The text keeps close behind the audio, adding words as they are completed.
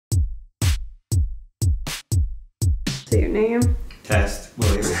Say your name. Test.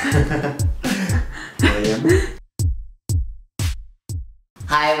 William. William.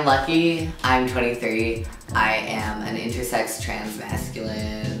 Hi, I'm Lucky. I'm 23. I am an intersex trans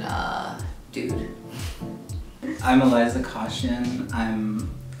masculine dude. I'm Eliza Caution. I'm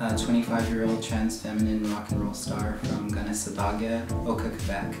a 25-year-old trans feminine rock and roll star from Ganessabaga, Oka,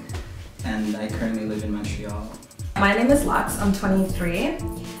 Quebec, and I currently live in Montreal. My name is Lux. I'm 23.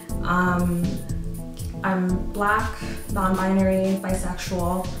 I'm black, non-binary,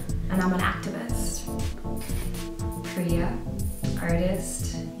 bisexual, and I'm an activist. Priya,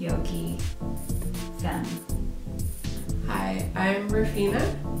 artist, yogi, femme. Hi, I'm Rafina.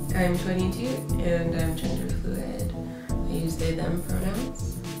 I'm 22 and I'm gender fluid. I use they, them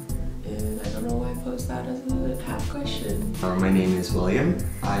pronouns. And I don't know why I posed that as a half question. My name is William.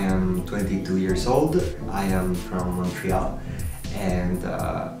 I am 22 years old. I am from Montreal. And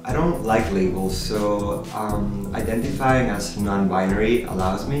I don't like labels, so identifying as non-binary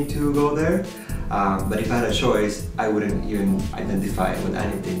allows me to go there. But if I had a choice, I wouldn't even identify with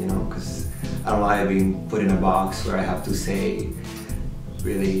anything, you know, because I don't like being put in a box where I have to say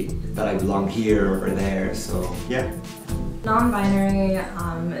really that I belong here or there, so yeah. Non-binary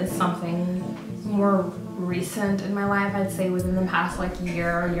is something more recent in my life, I'd say within the past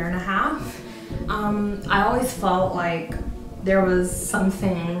year and a half. I always felt like there was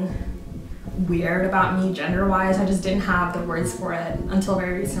something weird about me gender-wise. I just didn't have the words for it until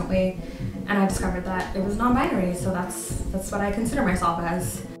very recently, and I discovered that it was non-binary, so that's what I consider myself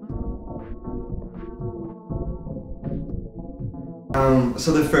as.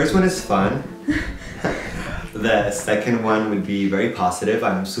 So the first one is fun. The second one would be very positive.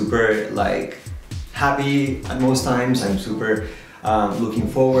 I'm super happy at most times. I'm super looking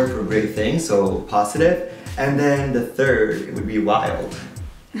forward for great things, so positive. And then the third, it would be wild.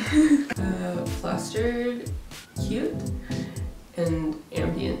 Flustered, cute, and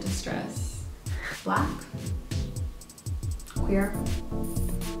ambient distress. Black, queer,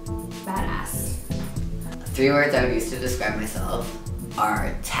 badass. 3 words I would use to describe myself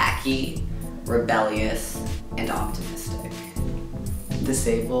are tacky, rebellious, and optimistic.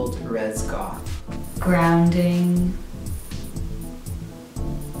 Disabled, res goth. Grounding,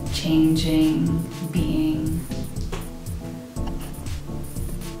 changing, being.